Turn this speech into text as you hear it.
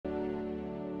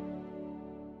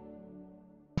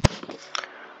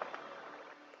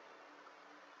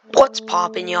What's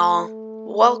poppin', y'all?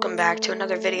 Welcome back to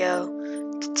another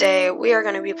video. Today we are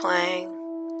going to be playing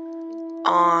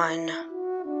on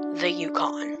the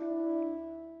Yukon.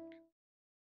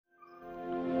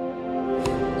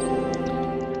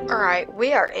 Alright,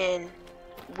 we are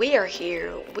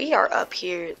here, we are up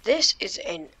here. This is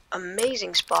an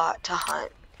amazing spot to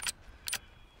hunt.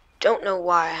 Don't know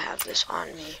why I have this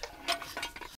on me.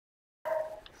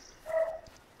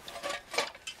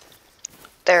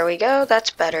 There we go, that's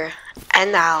better.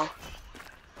 And now,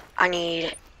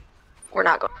 we're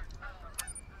not going.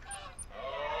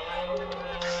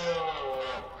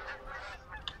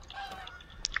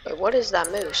 Wait, what is that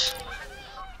moose?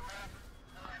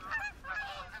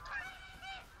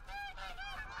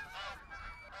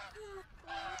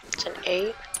 It's an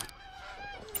 8.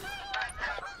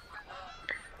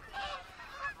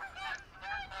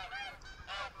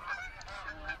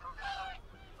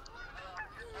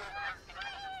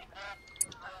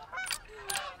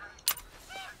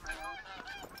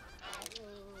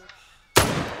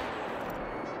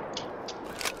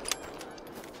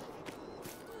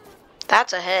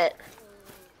 That's a hit.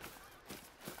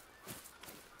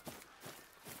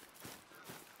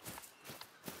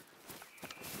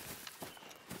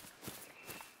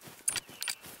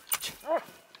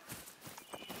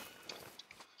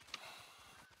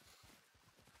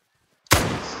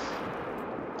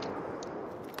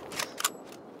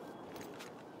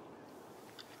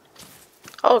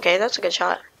 Okay, that's a good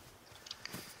shot.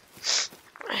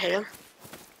 I hit him.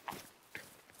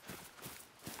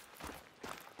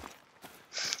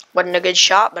 Wasn't a good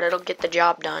shot, but it'll get the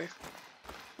job done.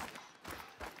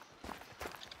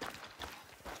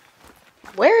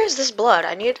 Where is this blood?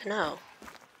 I need to know.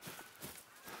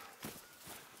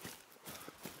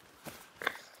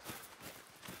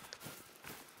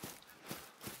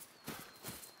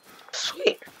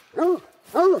 Sweet.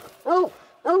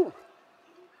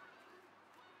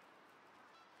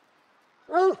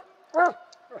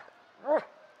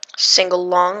 Single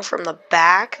lung from the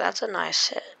back. That's a nice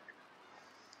hit.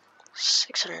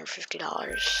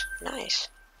 $650. Nice.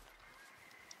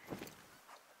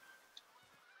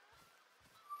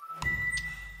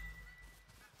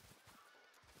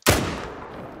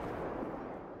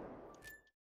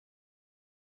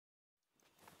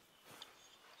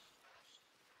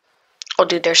 Oh,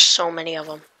 dude, there's so many of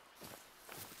them.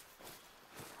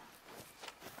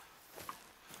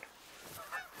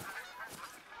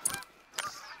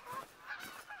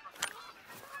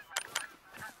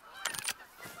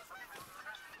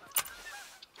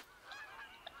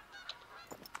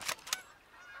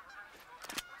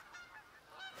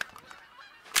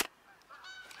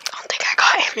 I don't think I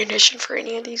got ammunition for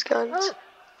any of these guns.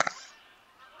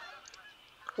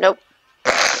 Nope.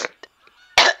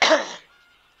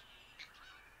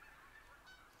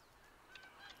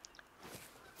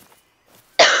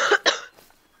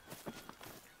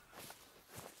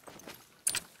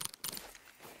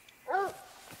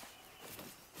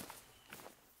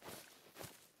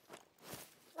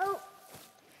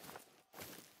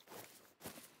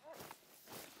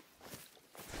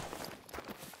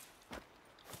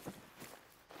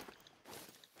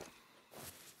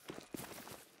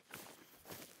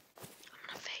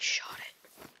 Shot it.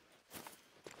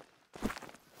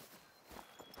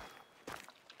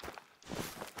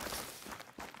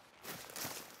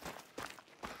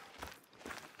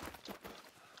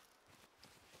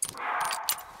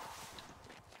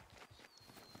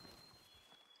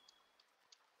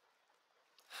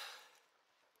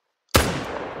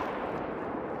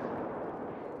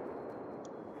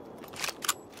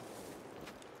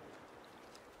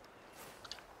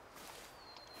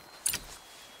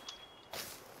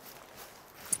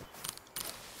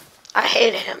 I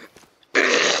hated him.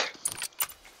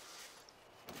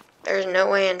 There's no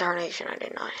way in tarnation I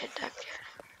did not hit that kid.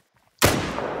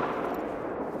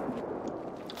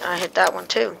 I hit that one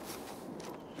too.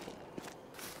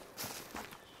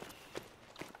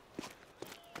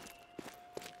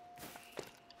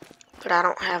 But I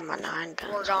don't have my 9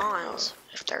 guns. I don't know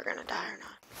if they're gonna die or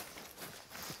not.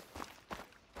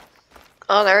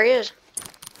 Oh, there he is.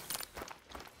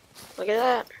 Look at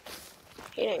that.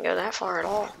 He didn't go that far at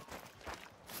all.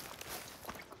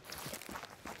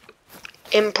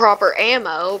 Improper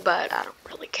ammo, but I don't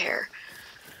really care.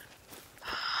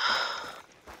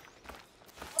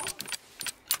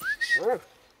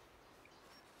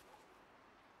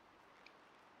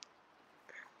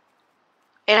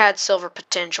 It had silver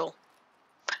potential.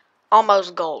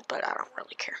 Almost gold, but I don't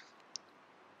really care.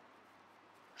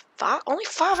 Only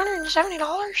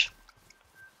 $570?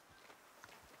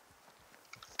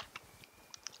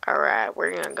 Alright,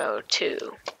 we're gonna go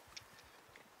to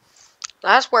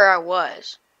That's where I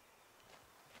was.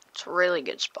 It's a really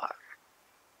good spot.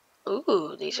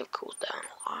 Ooh, these have cooled down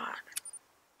a lot.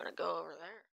 I'm gonna go over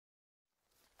there.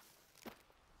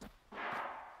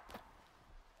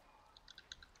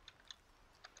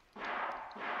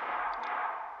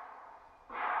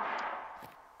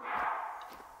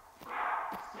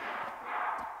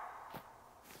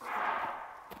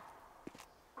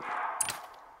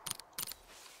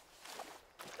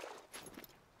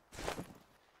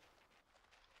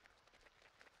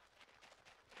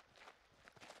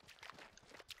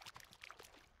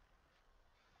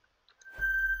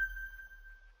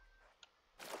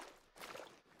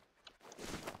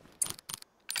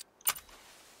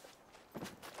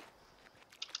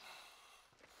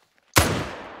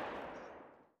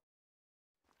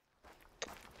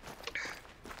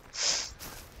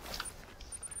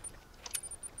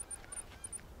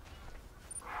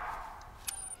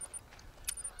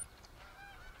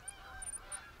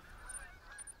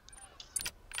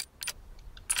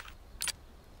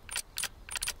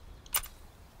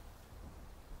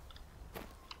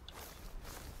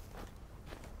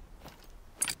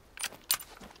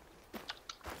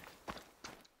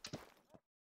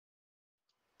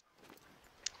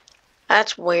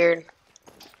 That's weird.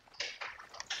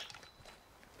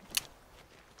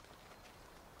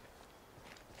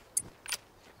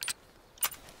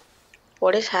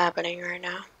 What is happening right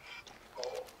now?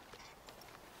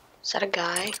 Is that a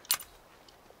guy?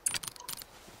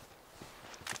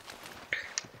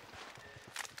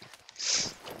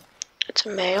 It's a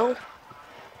male.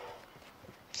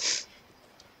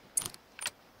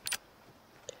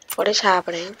 What is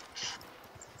happening?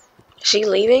 Is he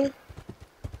leaving?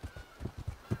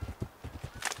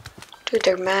 Dude,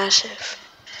 they're massive.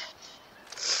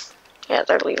 Yeah,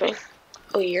 they're leaving.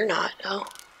 Oh, you're not, though.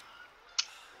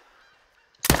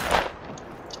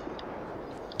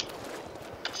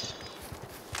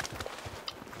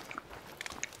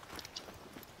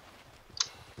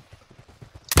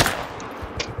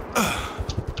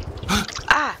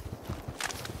 Ah!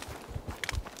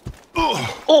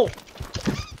 Oh!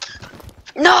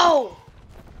 No!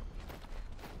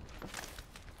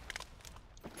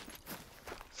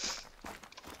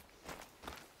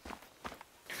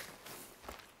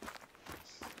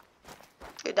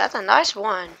 Dude, that's a nice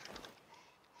one.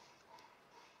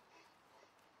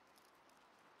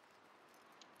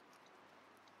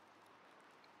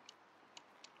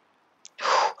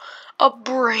 A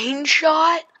brain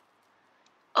shot?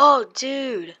 Oh,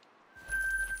 dude.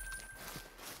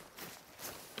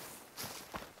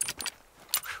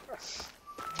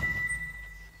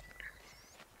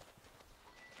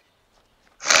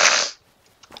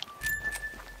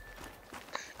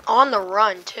 On the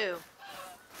run, too.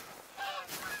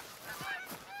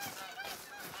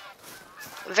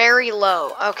 Very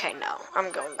low. Okay, no.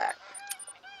 I'm going back.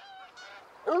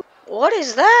 What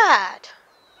is that?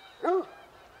 I'm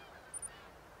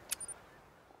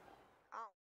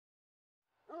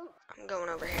going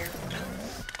over here.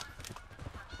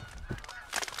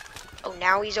 Oh,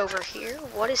 now he's over here?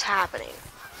 What is happening?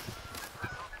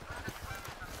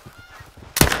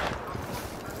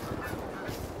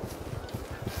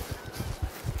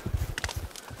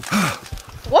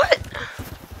 What?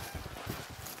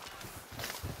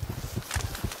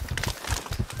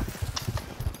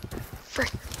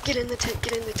 Frick, get in the tent,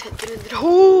 get in the tent, get in the tent.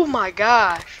 Oh my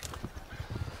gosh.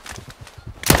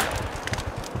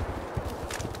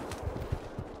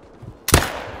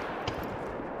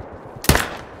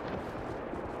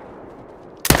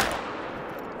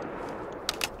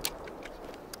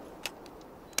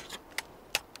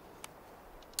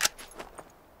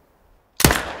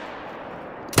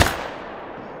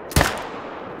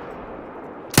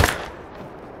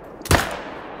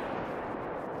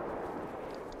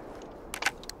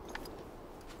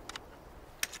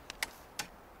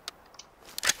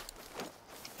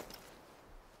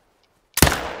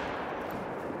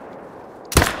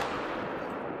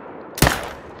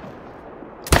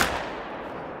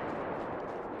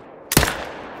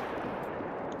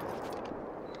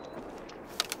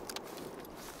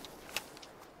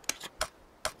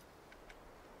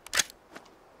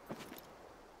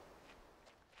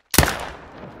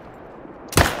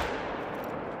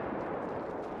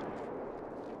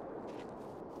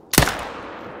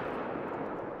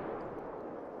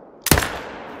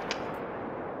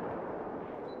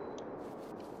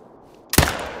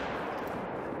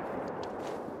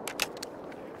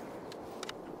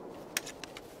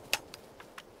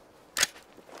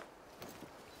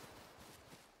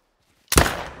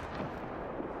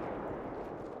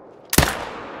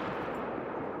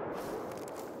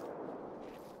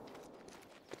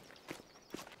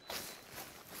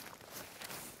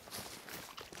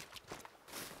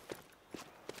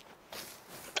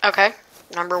 Okay,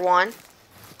 number 1.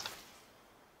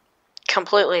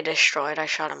 Completely destroyed. I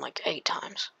shot him like 8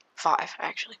 times. 5,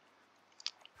 actually.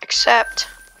 Except...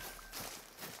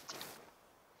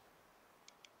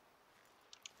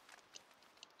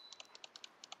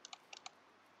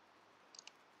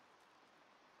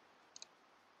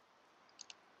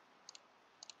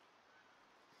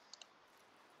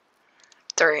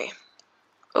 three.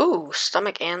 Ooh,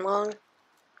 stomach and lung.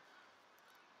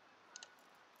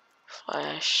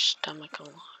 Flesh, stomach and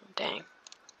lung. Dang.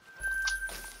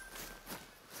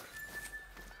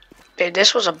 Dude,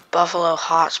 this was a Buffalo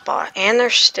hotspot. And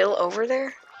they're still over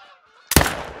there?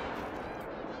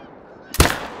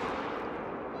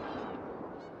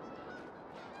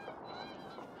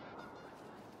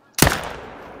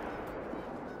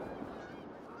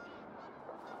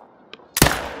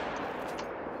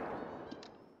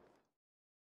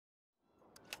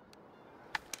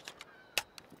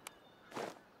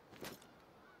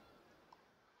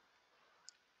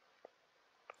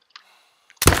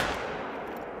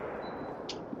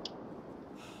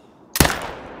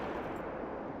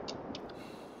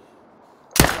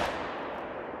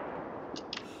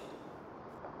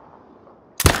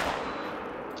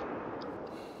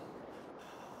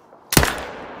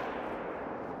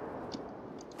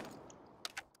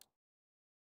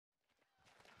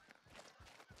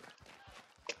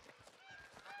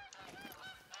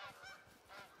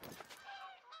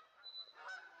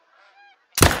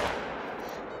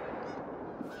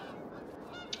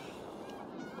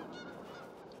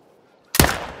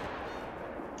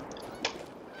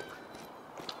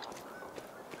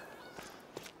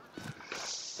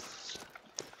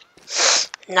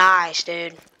 Nice,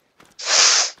 dude.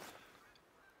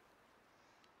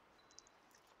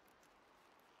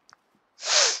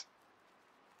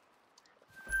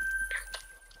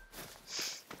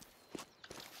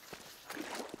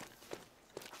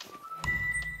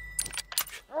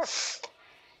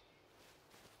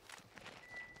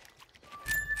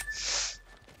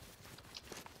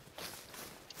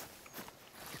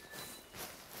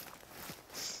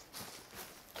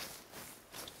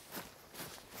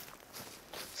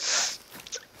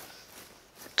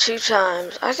 Two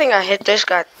times. I think I hit this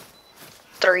guy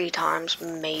 3 times,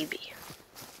 maybe.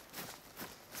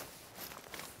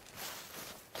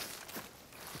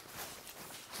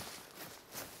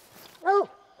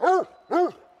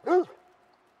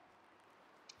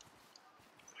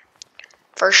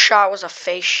 First shot was a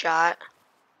face shot.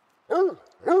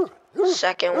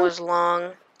 Second was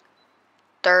lung.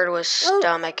 Third was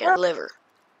stomach and liver.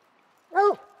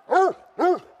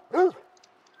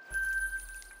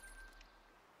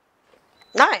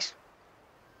 Nice.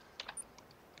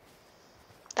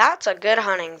 That's a good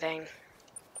hunting thing.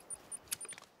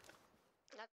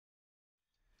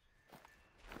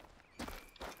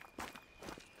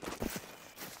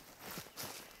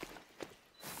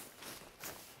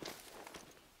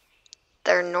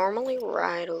 They're normally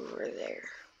right over there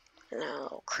in that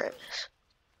little crevice.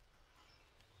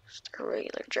 It's a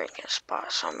regular drinking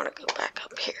spot, so I'm gonna go back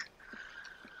up here.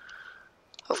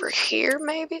 Over here,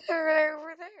 maybe they're right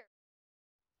over there.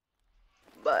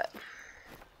 But,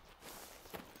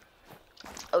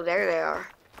 oh, there they are.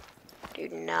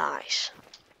 Dude, nice.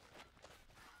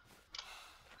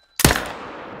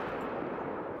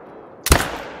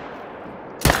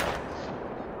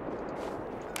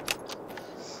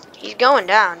 He's going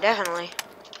down, definitely.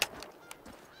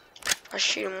 If I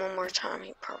shoot him one more time,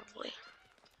 he probably...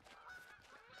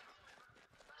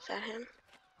 Is that him?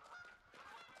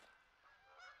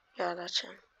 Yeah, that's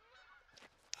him.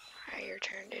 Alright, your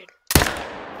turn, dude.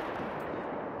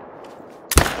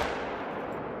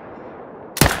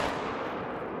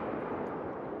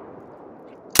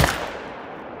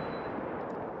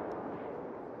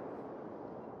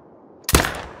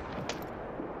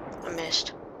 I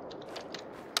missed.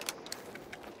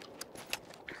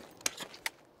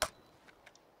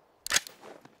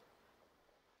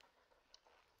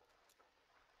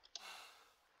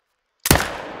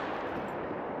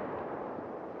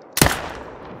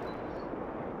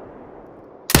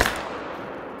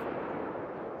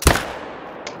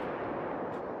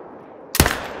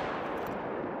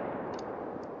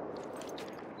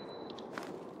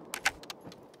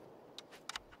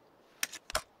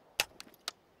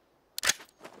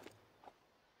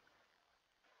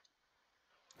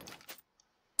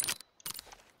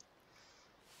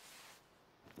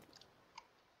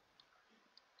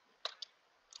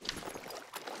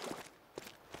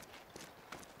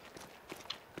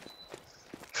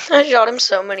 I shot him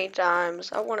so many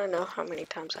times. I want to know how many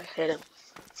times I hit him.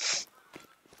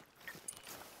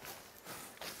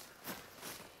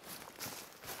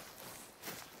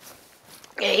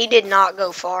 Yeah, he did not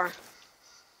go far.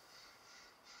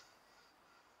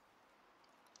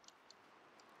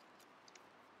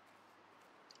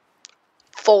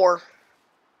 Four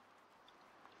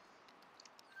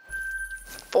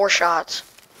shots.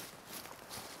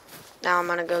 Now I'm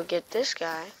gonna go get this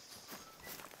guy.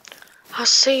 I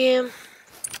see him.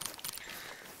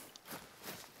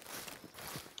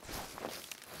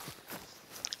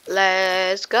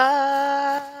 Let's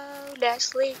go,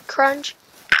 Nestle Crunch.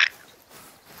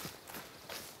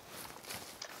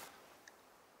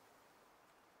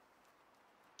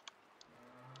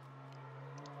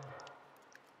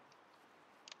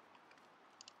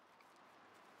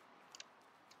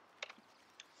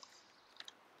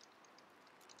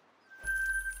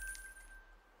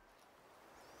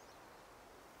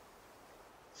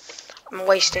 I'm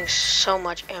wasting so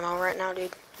much ammo right now,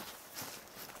 dude.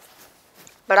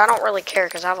 But I don't really care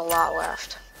because I have a lot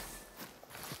left.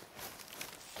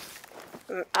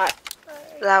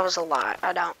 That was a lot.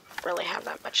 I don't really have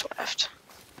that much left.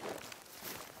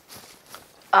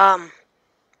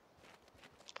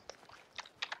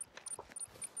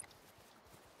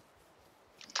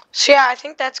 So yeah, I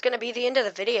think that's gonna be the end of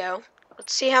the video.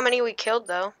 Let's see how many we killed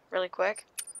though, really quick.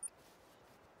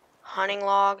 Hunting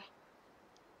log.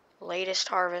 Latest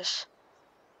harvest.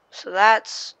 So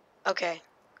that's okay.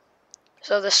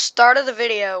 So the start of the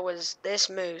video was this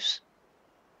moose.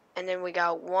 And then we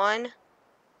got 1,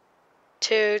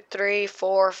 2, 3,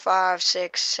 4, 5,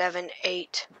 6, 7,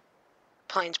 8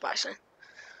 plains bison.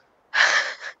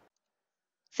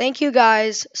 Thank you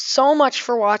guys so much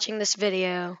for watching this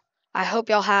video. I hope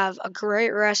y'all have a great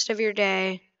rest of your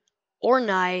day or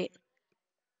night.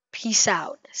 Peace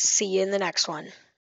out. See you in the next one.